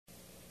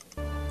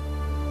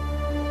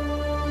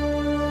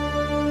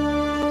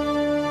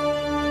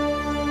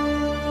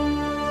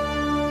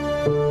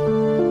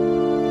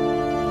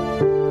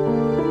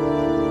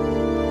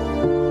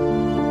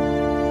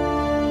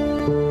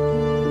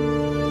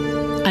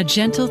A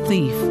Gentle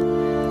Thief,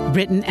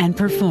 written and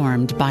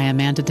performed by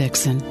Amanda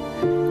Dixon.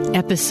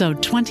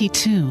 Episode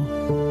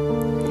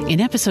 22.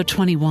 In episode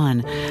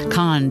 21,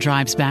 Khan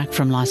drives back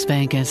from Las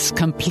Vegas,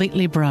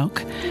 completely broke.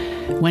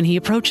 When he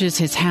approaches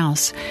his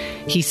house,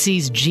 he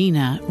sees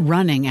Gina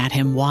running at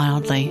him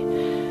wildly.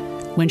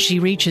 When she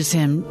reaches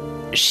him,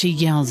 she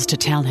yells to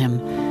tell him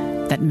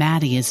that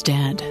Maddie is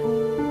dead.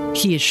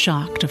 He is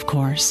shocked, of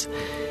course.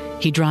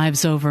 He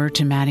drives over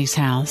to Maddie's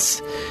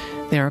house.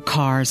 There are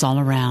cars all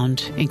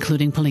around,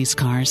 including police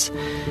cars.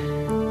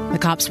 The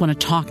cops want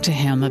to talk to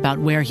him about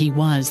where he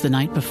was the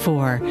night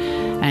before,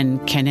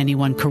 and can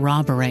anyone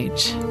corroborate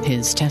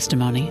his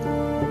testimony.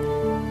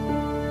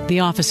 The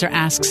officer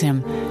asks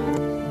him,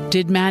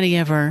 did Maddie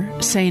ever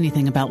say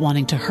anything about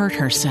wanting to hurt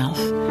herself?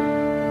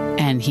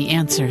 And he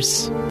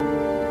answers,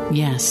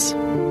 yes.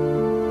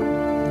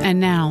 And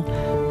now,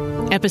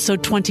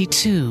 episode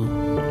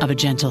 22 of A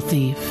Gentle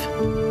Thief.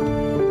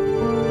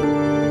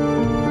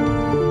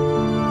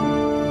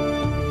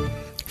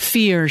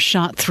 Fear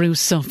shot through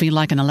Sophie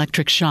like an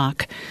electric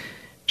shock.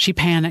 She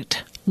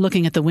panicked,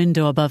 looking at the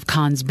window above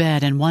Khan's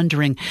bed and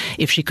wondering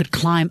if she could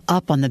climb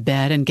up on the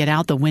bed and get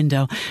out the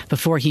window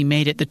before he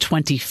made it the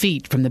 20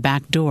 feet from the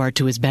back door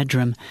to his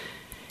bedroom.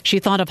 She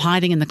thought of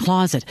hiding in the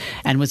closet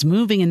and was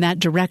moving in that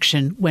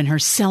direction when her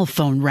cell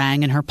phone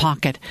rang in her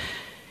pocket.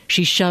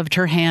 She shoved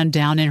her hand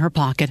down in her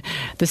pocket,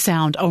 the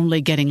sound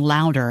only getting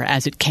louder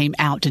as it came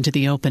out into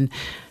the open,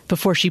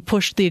 before she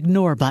pushed the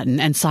ignore button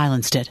and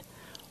silenced it.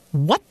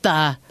 "What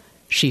the?"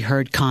 she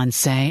heard Khan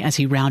say as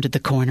he rounded the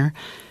corner.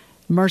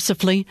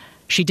 Mercifully,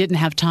 she didn't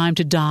have time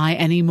to die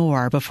any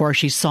more before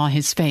she saw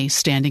his face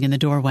standing in the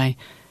doorway.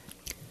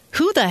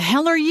 "Who the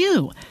hell are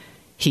you?"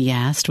 he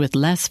asked with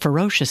less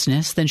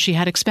ferociousness than she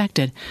had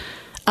expected.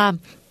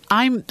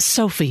 I'm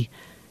Sophie,"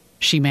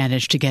 she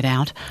managed to get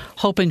out,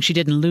 hoping she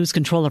didn't lose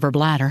control of her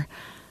bladder.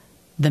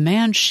 The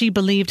man she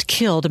believed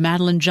killed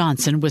Madeline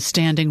Johnson was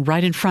standing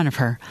right in front of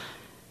her.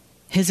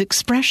 His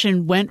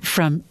expression went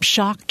from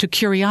shock to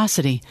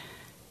curiosity.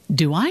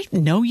 "Do I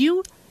know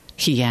you?"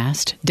 he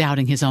asked,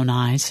 doubting his own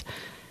eyes.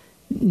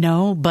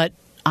 "No, but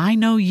I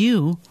know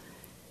you."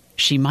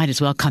 She might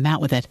as well come out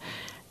with it.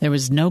 There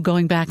was no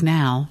going back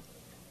now.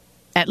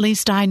 "At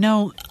least I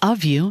know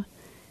of you.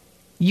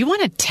 You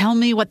want to tell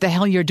me what the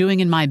hell you're doing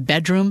in my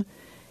bedroom?"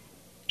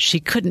 She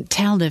couldn't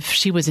tell if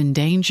she was in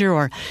danger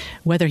or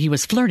whether he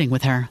was flirting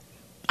with her.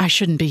 "I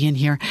shouldn't be in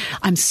here.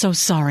 I'm so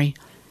sorry."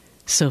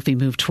 Sophie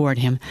moved toward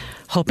him,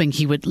 hoping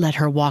he would let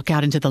her walk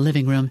out into the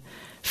living room.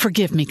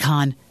 "Forgive me,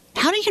 Khan.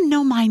 How do you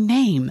know my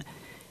name?"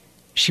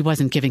 She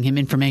wasn't giving him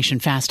information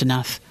fast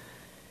enough.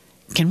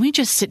 "Can we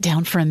just sit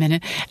down for a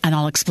minute and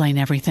I'll explain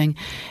everything?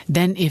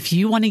 Then if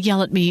you want to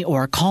yell at me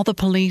or call the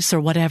police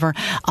or whatever,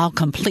 I'll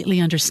completely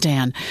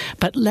understand.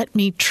 But let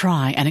me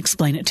try and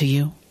explain it to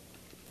you."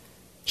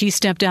 He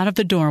stepped out of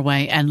the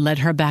doorway and led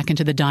her back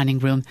into the dining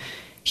room.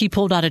 He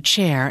pulled out a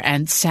chair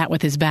and sat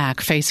with his back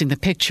facing the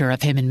picture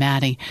of him and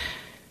Maddie.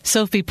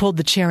 Sophie pulled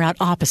the chair out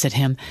opposite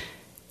him.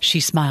 She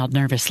smiled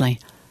nervously.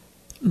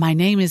 "My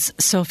name is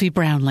Sophie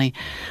Brownlee.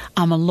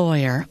 I'm a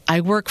lawyer. I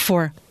work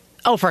for..."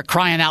 "Oh, for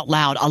crying out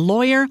loud, a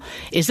lawyer?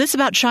 Is this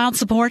about child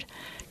support?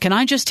 Can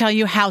I just tell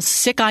you how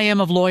sick I am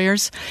of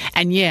lawyers?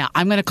 And yeah,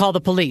 I'm going to call the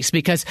police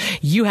because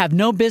you have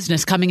no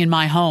business coming in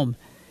my home."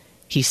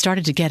 He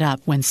started to get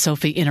up when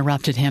Sophie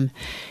interrupted him.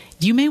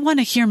 "You may want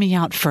to hear me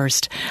out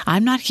first.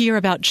 I'm not here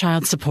about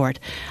child support.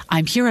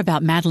 I'm here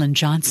about Madeline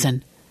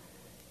Johnson."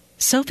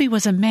 Sophie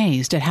was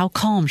amazed at how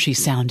calm she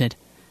sounded.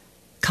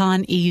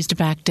 Khan eased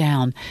back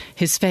down.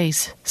 His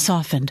face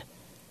softened.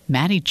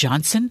 "Maddie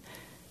Johnson?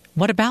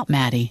 What about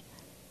Maddie?"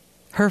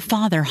 "Her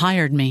father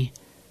hired me."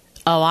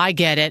 "Oh, I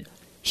get it,"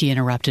 he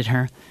interrupted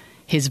her,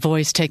 his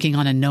voice taking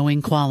on a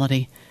knowing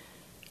quality.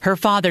 "Her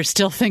father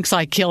still thinks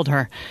I killed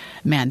her.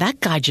 Man, that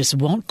guy just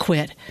won't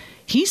quit.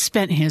 He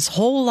spent his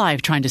whole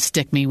life trying to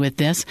stick me with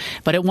this,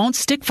 but it won't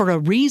stick for a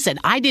reason.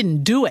 I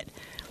didn't do it."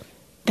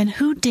 "Then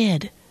who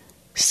did?"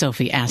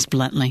 Sophie asked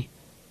bluntly.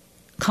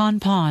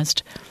 Khan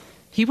paused.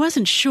 He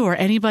wasn't sure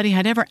anybody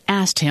had ever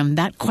asked him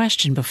that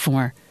question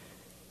before.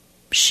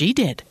 "She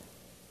did."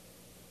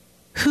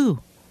 "Who?"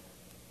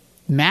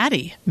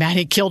 "Maddie.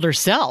 Maddie killed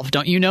herself.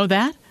 Don't you know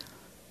that?"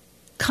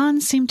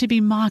 Khan seemed to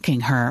be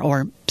mocking her,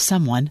 or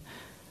someone.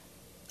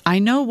 "I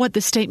know what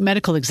the state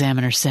medical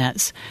examiner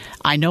says.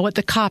 I know what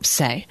the cops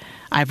say.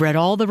 I've read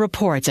all the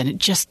reports, and it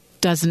just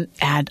doesn't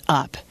add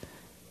up."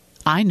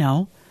 "I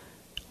know.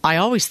 I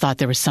always thought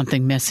there was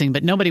something missing,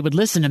 but nobody would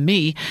listen to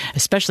me,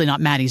 especially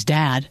not Maddie's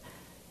dad."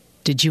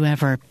 "Did you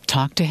ever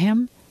talk to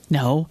him?"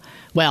 "No.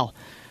 Well,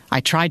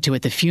 I tried to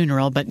at the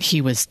funeral, but he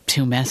was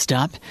too messed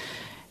up.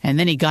 And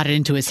then he got it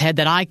into his head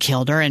that I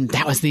killed her, and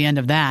that was the end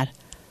of that."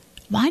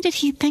 "Why did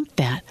he think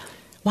that?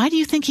 Why do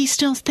you think he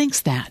still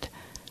thinks that?"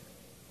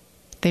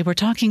 They were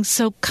talking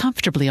so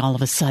comfortably all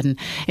of a sudden.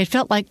 It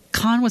felt like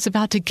Khan was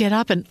about to get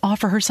up and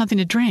offer her something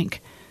to drink.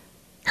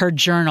 Her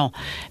journal.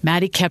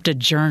 Maddie kept a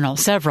journal,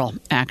 several,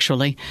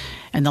 actually,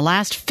 and the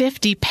last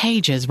 50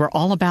 pages were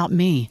all about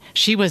me.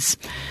 She was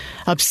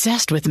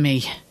obsessed with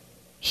me,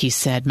 he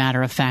said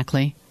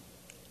matter-of-factly.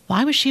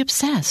 Why was she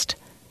obsessed?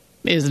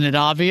 Isn't it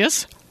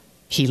obvious?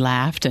 He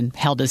laughed and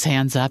held his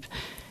hands up.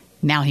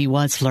 Now he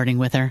was flirting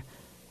with her.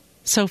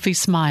 Sophie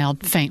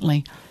smiled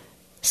faintly.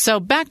 So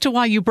back to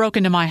why you broke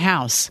into my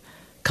house,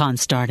 Con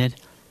started.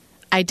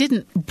 I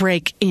didn't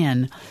break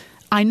in.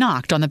 I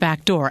knocked on the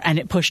back door and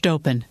it pushed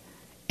open.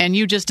 And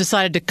you just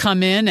decided to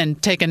come in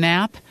and take a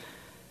nap?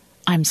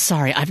 I'm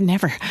sorry, I've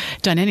never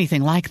done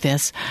anything like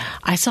this.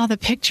 I saw the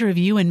picture of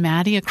you and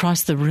Maddie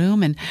across the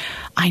room, and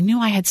I knew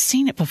I had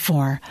seen it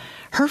before.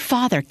 Her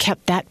father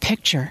kept that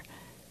picture.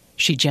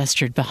 She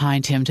gestured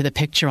behind him to the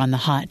picture on the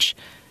hutch.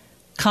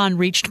 Con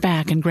reached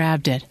back and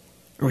grabbed it.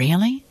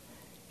 Really?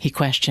 He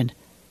questioned.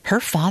 Her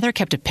father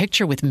kept a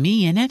picture with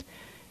me in it?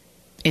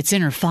 It's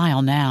in her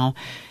file now.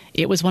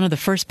 It was one of the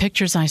first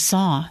pictures I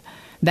saw.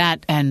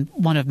 That and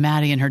one of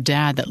Maddie and her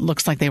dad that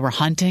looks like they were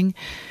hunting.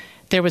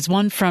 There was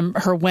one from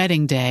her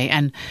wedding day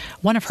and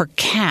one of her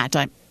cat.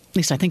 At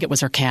least I think it was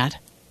her cat.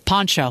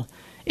 Poncho.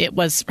 It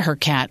was her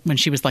cat when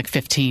she was like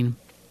 15.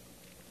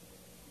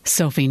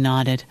 Sophie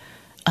nodded,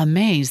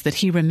 amazed that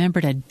he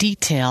remembered a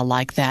detail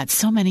like that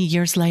so many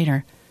years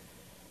later.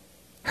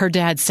 Her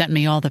dad sent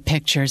me all the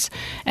pictures,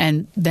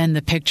 and then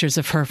the pictures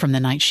of her from the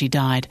night she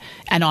died,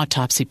 and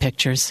autopsy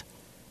pictures.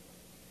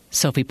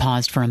 Sophie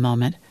paused for a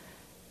moment.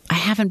 I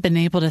haven't been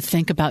able to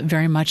think about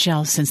very much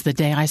else since the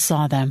day I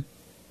saw them.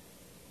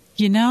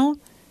 You know,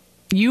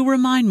 you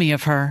remind me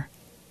of her,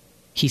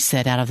 he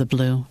said out of the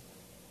blue.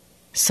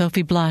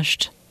 Sophie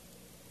blushed.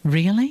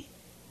 Really?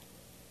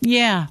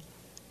 Yeah.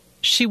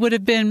 She would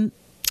have been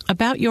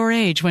about your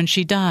age when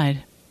she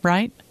died,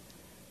 right?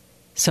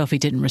 Sophie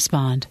didn't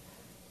respond.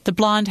 The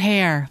blonde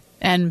hair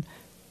and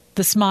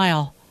the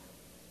smile.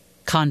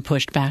 Con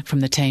pushed back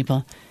from the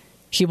table.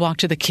 He walked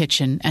to the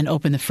kitchen and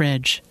opened the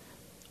fridge.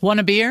 Want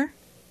a beer?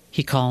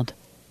 He called.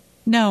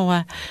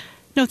 No,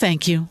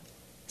 thank you,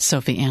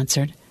 Sophie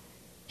answered.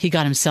 He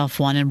got himself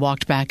one and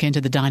walked back into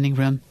the dining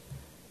room.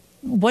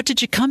 What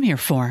did you come here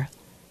for?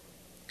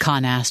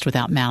 Con asked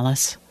without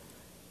malice.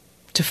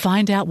 To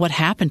find out what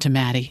happened to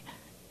Maddie.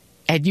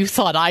 And you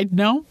thought I'd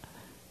know?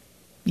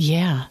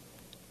 Yeah.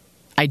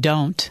 I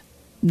don't.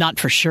 Not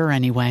for sure,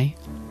 anyway.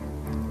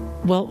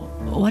 Well,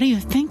 what do you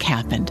think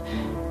happened?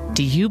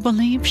 Do you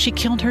believe she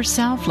killed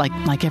herself,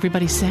 like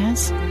everybody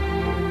says?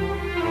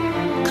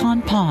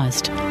 Con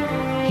paused.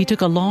 He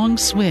took a long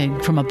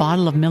swig from a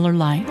bottle of Miller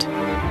Lite.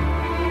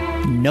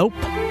 Nope.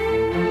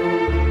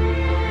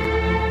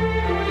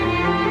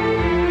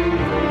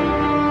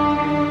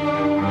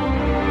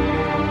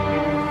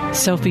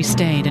 Sophie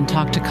stayed and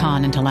talked to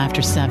Con until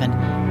after 7.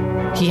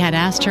 He had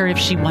asked her if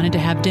she wanted to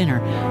have dinner,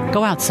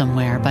 go out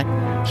somewhere, but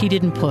he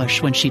didn't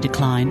push when she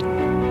declined.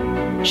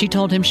 She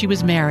told him she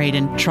was married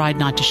and tried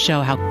not to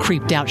show how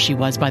creeped out she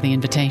was by the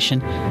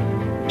invitation.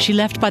 She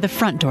left by the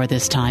front door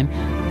this time,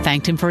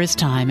 thanked him for his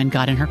time, and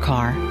got in her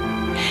car.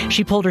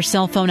 She pulled her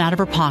cell phone out of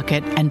her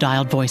pocket and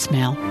dialed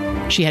voicemail.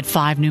 She had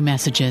 5 new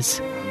messages.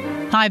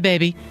 Hi,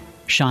 baby,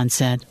 Sean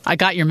said. I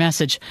got your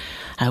message.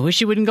 I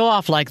wish you wouldn't go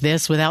off like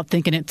this without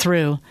thinking it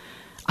through.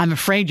 I'm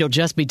afraid you'll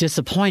just be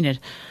disappointed.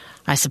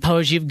 I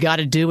suppose you've got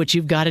to do what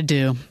you've got to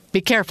do.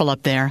 Be careful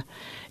up there.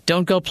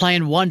 Don't go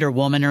playing Wonder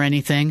Woman or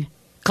anything.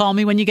 Call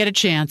me when you get a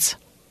chance.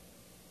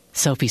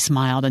 Sophie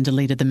smiled and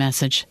deleted the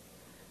message.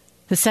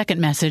 The second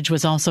message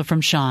was also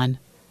from Sean.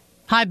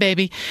 Hi,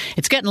 baby.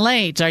 It's getting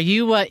late. Are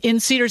you in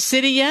Cedar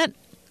City yet?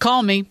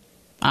 Call me.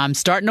 I'm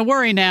starting to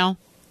worry now.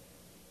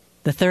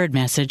 The third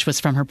message was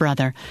from her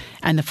brother,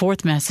 and the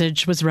fourth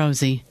message was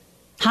Rosie.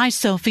 Hi,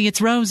 Sophie. It's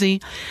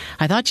Rosie.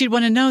 I thought you'd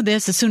want to know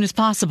this as soon as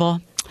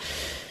possible.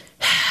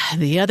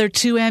 The other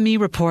 2 ME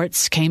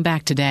reports came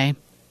back today.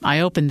 I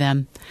opened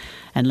them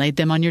and laid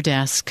them on your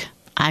desk.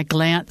 I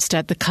glanced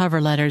at the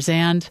cover letters,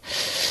 and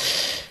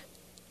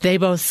they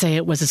both say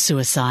it was a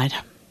suicide.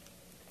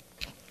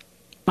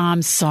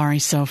 I'm sorry,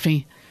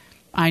 Sophie.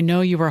 I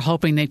know you were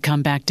hoping they'd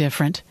come back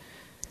different.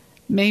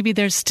 Maybe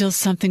there's still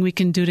something we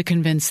can do to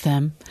convince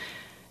them.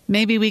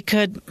 Maybe we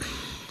could,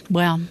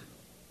 well,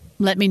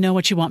 let me know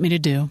what you want me to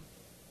do.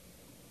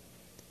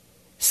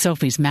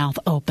 Sophie's mouth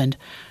opened,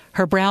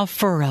 her brow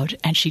furrowed,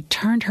 and she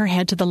turned her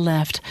head to the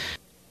left.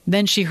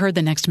 Then she heard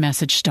the next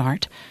message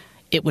start.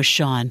 It was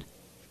Sean.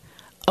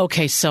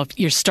 Okay, Soph,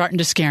 you're starting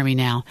to scare me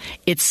now.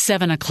 It's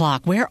 7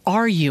 o'clock. Where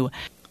are you?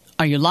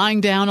 Are you lying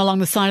down along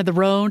the side of the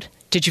road?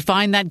 Did you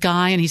find that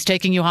guy and he's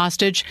taking you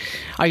hostage?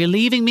 Are you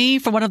leaving me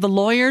for one of the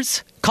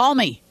lawyers? Call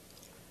me.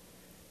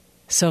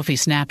 Sophie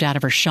snapped out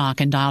of her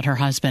shock and dialed her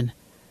husband.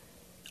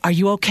 Are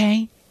you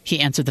okay? He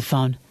answered the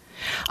phone.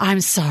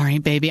 I'm sorry,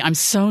 baby. I'm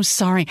so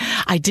sorry.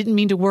 I didn't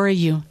mean to worry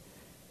you.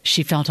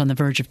 She felt on the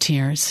verge of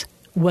tears.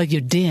 Well,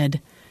 you did,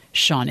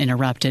 Sean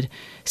interrupted,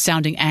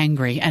 sounding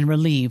angry and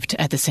relieved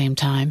at the same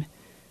time.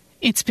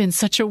 It's been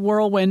such a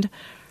whirlwind.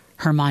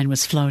 Her mind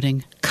was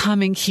floating.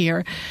 Coming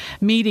here,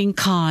 meeting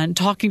Con,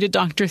 talking to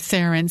Dr.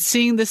 Theron,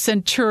 seeing the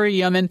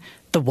Centurium and...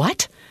 The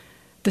what?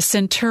 The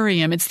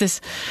Centurium. It's this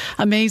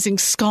amazing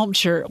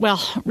sculpture. Well,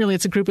 really,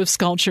 it's a group of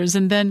sculptures.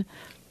 And then...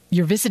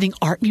 You're visiting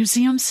art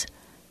museums?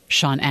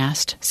 Sean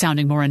asked,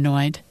 sounding more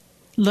annoyed.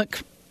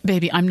 Look,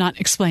 Baby, I'm not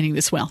explaining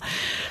this well.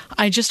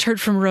 I just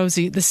heard from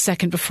Rosie the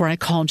second before I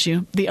called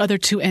you. The other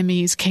 2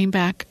 MEs came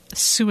back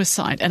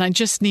suicide, and I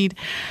just need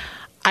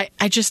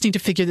to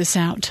figure this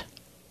out.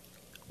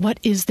 What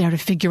is there to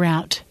figure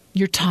out?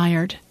 You're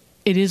tired.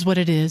 It is what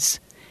it is.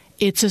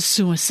 It's a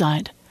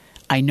suicide.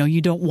 I know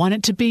you don't want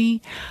it to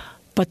be,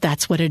 but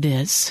that's what it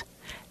is.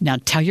 Now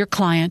tell your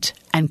client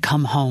and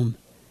come home.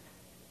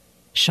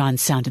 Sean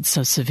sounded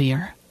so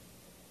severe.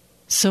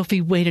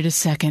 Sophie waited a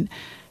second,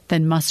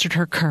 then mustered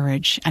her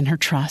courage and her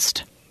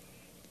trust.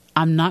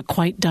 I'm not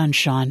quite done,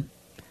 Sean.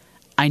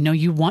 I know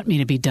you want me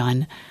to be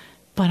done,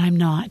 but I'm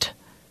not.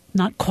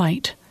 Not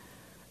quite.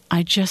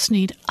 I just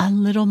need a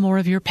little more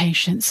of your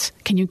patience.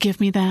 Can you give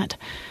me that?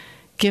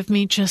 Give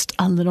me just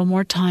a little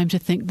more time to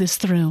think this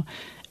through,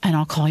 and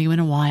I'll call you in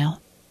a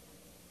while.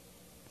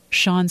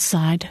 Sean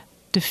sighed,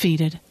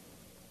 defeated.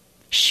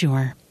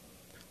 Sure.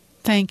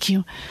 Thank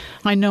you.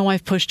 I know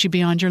I've pushed you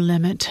beyond your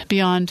limit,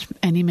 beyond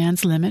any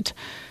man's limit.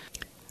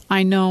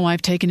 I know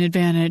I've taken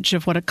advantage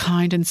of what a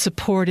kind and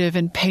supportive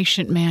and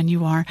patient man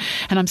you are,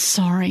 and I'm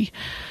sorry.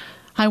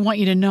 I want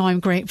you to know I'm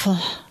grateful.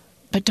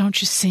 But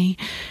don't you see,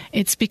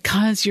 it's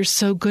because you're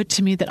so good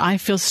to me that I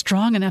feel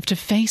strong enough to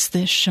face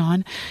this,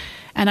 Sean.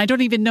 And I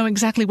don't even know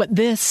exactly what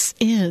this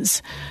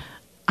is.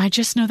 I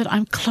just know that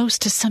I'm close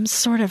to some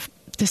sort of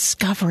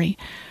discovery,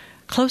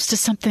 close to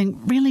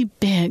something really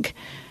big,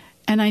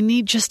 and I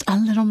need just a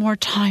little more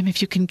time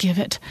if you can give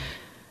it.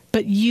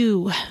 But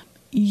you,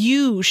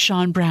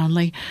 Sean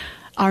Brownlee,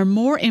 are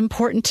more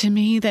important to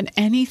me than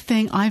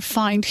anything I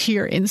find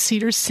here in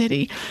Cedar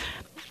City.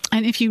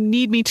 And if you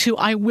need me to,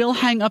 I will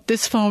hang up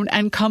this phone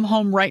and come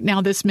home right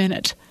now this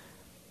minute.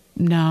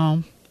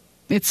 No,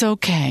 it's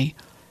okay.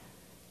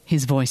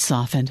 His voice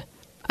softened.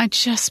 I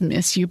just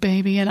miss you,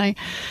 baby, and I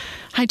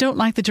don't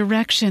like the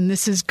direction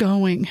this is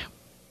going.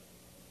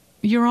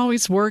 You're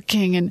always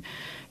working, and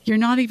you're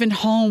not even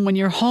home when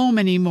you're home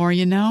anymore,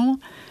 you know?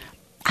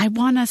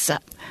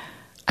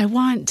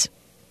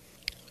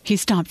 He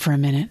stopped for a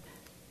minute,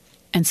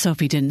 and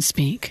Sophie didn't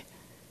speak.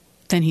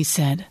 Then he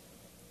said,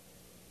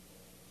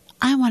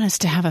 I want us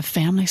to have a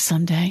family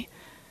someday,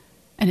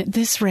 and at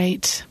this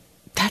rate,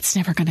 that's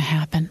never going to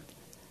happen.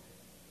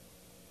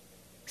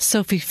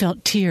 Sophie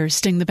felt tears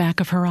sting the back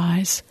of her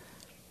eyes.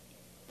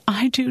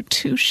 I do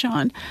too,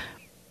 Sean.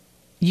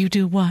 You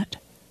do what?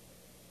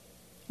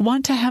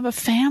 Want to have a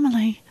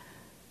family.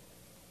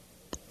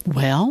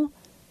 Well,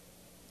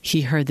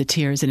 he heard the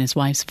tears in his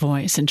wife's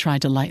voice and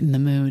tried to lighten the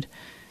mood.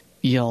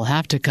 You'll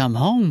have to come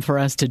home for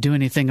us to do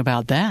anything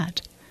about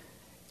that.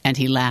 And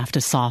he laughed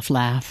a soft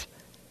laugh.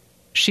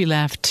 She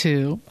laughed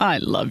too. I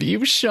love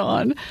you,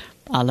 Sean.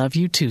 I love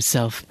you too,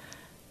 Soph.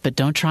 But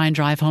don't try and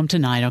drive home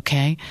tonight,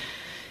 okay?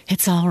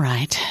 It's all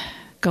right.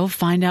 Go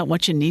find out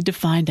what you need to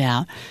find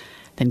out.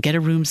 Then get a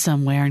room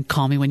somewhere and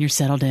call me when you're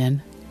settled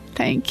in.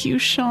 Thank you,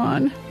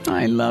 Sean.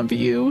 I love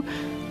you.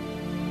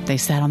 They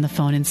sat on the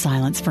phone in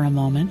silence for a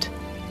moment.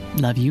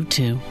 Love you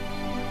too.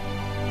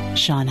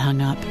 Sean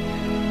hung up.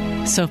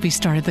 Sophie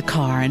started the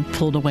car and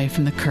pulled away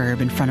from the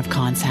curb in front of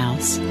Con's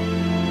house.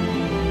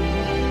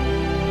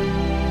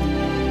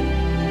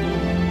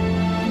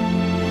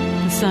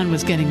 The sun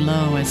was getting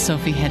low as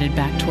Sophie headed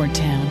back toward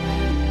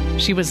town.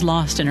 She was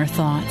lost in her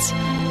thoughts,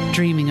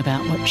 dreaming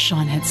about what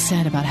Sean had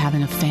said about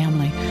having a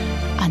family,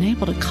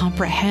 unable to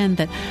comprehend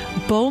that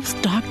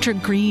both Dr.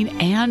 Green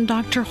and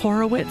Dr.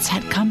 Horowitz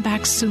had come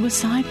back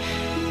suicide,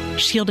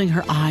 shielding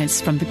her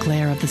eyes from the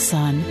glare of the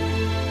sun.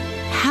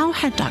 How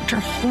had Dr.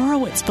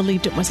 Horowitz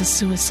believed it was a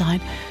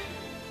suicide?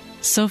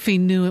 Sophie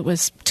knew it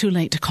was too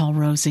late to call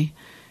Rosie.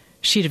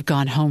 She'd have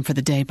gone home for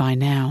the day by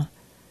now.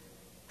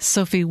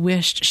 Sophie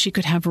wished she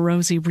could have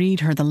Rosie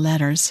read her the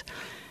letters.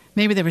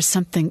 Maybe there was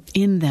something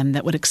in them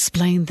that would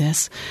explain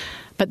this.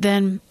 But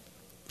then,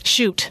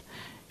 she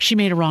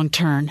made a wrong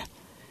turn.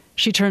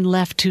 She turned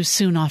left too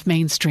soon off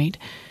Main Street.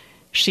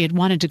 She had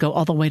wanted to go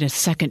all the way to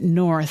 2nd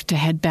North to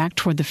head back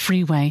toward the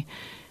freeway.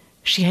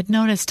 She had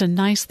noticed a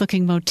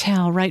nice-looking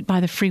motel right by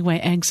the freeway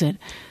exit.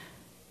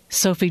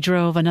 Sophie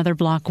drove another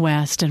block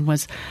west and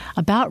was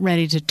about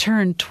ready to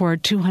turn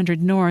toward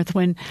 200 North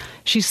when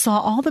she saw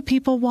all the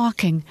people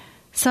walking,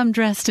 some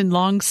dressed in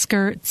long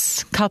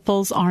skirts,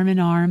 couples arm in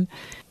arm.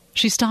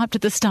 She stopped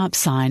at the stop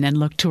sign and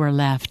looked to her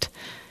left.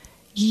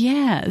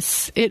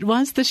 Yes, it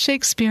was the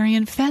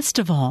Shakespearean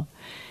Festival.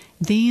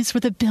 These were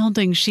the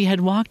buildings she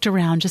had walked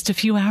around just a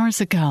few hours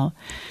ago.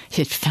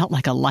 It felt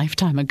like a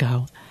lifetime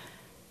ago.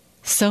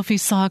 Sophie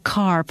saw a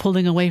car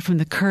pulling away from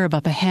the curb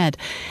up ahead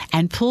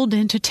and pulled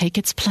in to take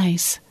its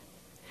place.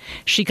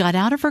 She got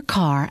out of her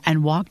car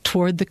and walked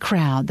toward the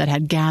crowd that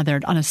had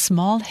gathered on a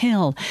small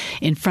hill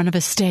in front of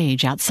a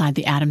stage outside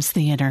the Adams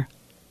Theater.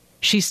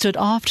 She stood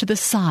off to the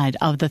side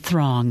of the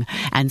throng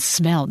and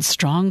smelled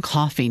strong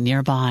coffee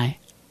nearby.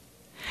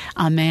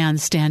 A man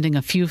standing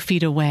a few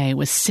feet away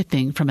was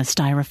sipping from a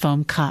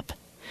styrofoam cup.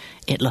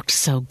 It looked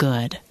so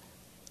good.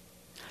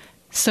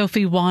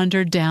 Sophie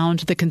wandered down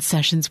to the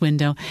concessions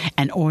window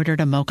and ordered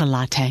a mocha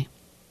latte.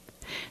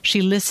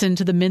 She listened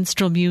to the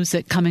minstrel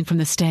music coming from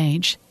the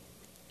stage.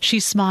 She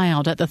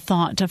smiled at the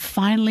thought of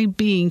finally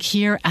being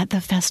here at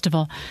the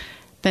festival,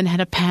 then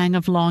had a pang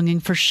of longing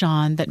for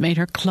Sean that made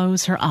her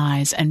close her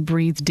eyes and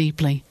breathe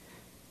deeply.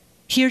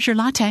 "Here's your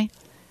latte."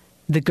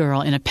 The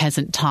girl in a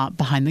peasant top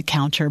behind the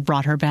counter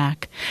brought her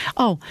back.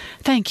 "Oh,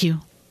 thank you,"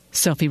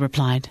 Sophie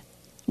replied.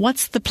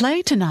 "What's the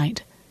play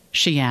tonight?"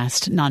 she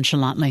asked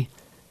nonchalantly.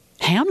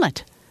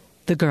 "Hamlet,"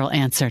 the girl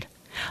answered.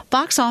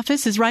 "Box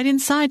office is right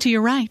inside to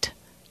your right."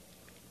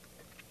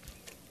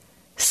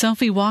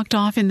 Sophie walked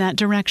off in that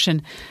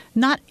direction,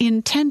 not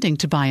intending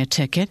to buy a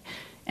ticket,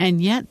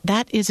 and yet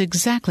that is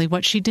exactly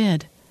what she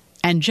did,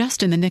 and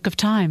just in the nick of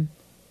time.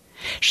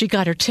 She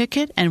got her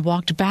ticket and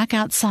walked back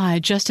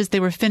outside just as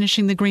they were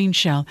finishing the green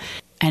show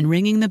and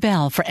ringing the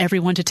bell for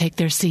everyone to take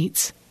their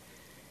seats.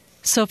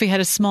 Sophie had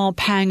a small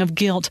pang of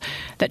guilt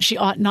that she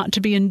ought not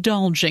to be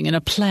indulging in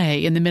a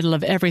play in the middle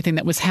of everything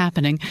that was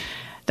happening,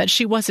 that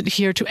she wasn't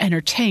here to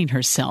entertain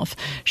herself.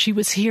 She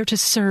was here to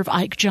serve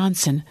Ike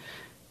Johnson.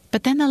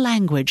 But then the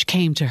language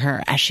came to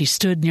her as she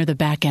stood near the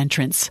back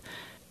entrance.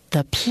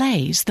 The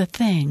play's the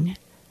thing.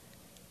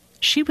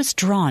 She was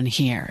drawn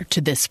here, to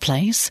this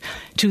place,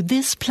 to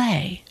this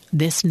play,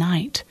 this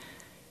night.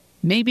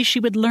 Maybe she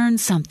would learn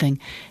something,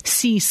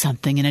 see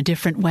something in a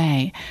different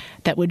way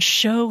that would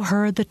show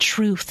her the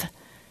truth.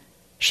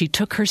 She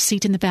took her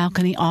seat in the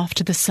balcony off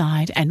to the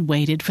side and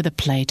waited for the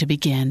play to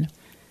begin.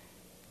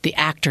 The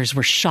actors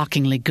were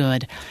shockingly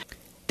good.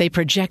 They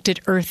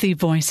projected earthy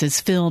voices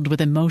filled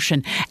with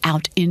emotion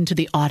out into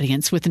the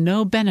audience with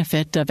no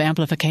benefit of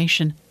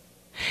amplification.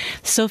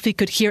 Sophie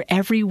could hear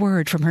every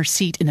word from her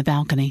seat in the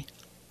balcony.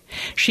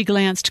 She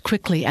glanced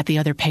quickly at the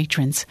other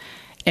patrons.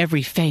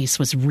 Every face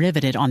was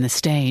riveted on the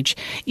stage,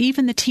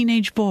 even the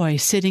teenage boy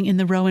sitting in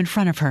the row in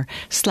front of her,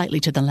 slightly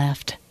to the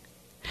left.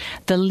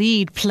 The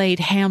lead played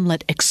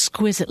Hamlet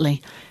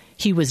exquisitely.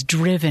 He was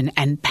driven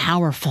and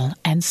powerful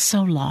and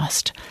so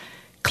lost.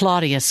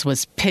 Claudius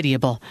was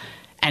pitiable,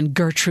 and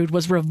Gertrude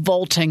was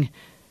revolting.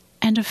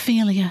 And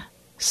Ophelia,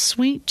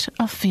 sweet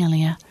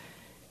Ophelia,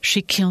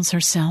 she kills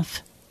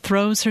herself,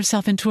 throws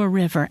herself into a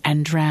river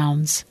and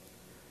drowns.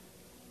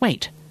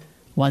 Wait,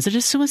 was it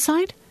a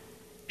suicide?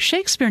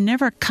 Shakespeare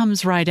never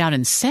comes right out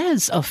and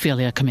says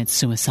Ophelia commits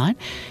suicide.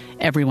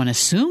 Everyone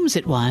assumes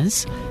it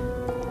was.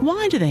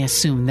 Why do they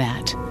assume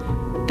that?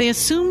 They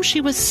assume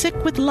she was sick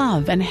with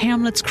love and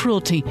Hamlet's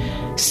cruelty,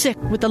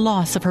 sick with the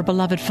loss of her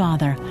beloved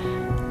father.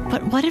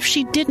 But what if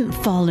she didn't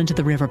fall into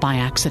the river by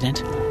accident?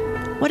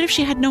 What if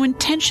she had no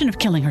intention of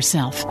killing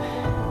herself?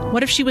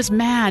 What if she was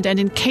mad and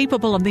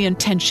incapable of the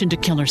intention to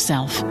kill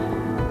herself?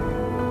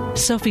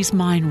 Sophie's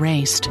mind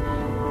raced.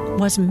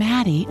 Was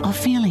Maddie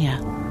Ophelia?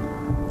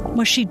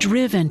 Was she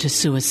driven to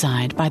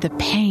suicide by the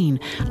pain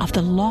of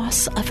the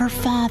loss of her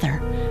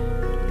father?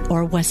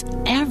 Or was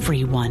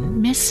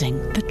everyone missing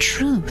the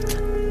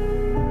truth?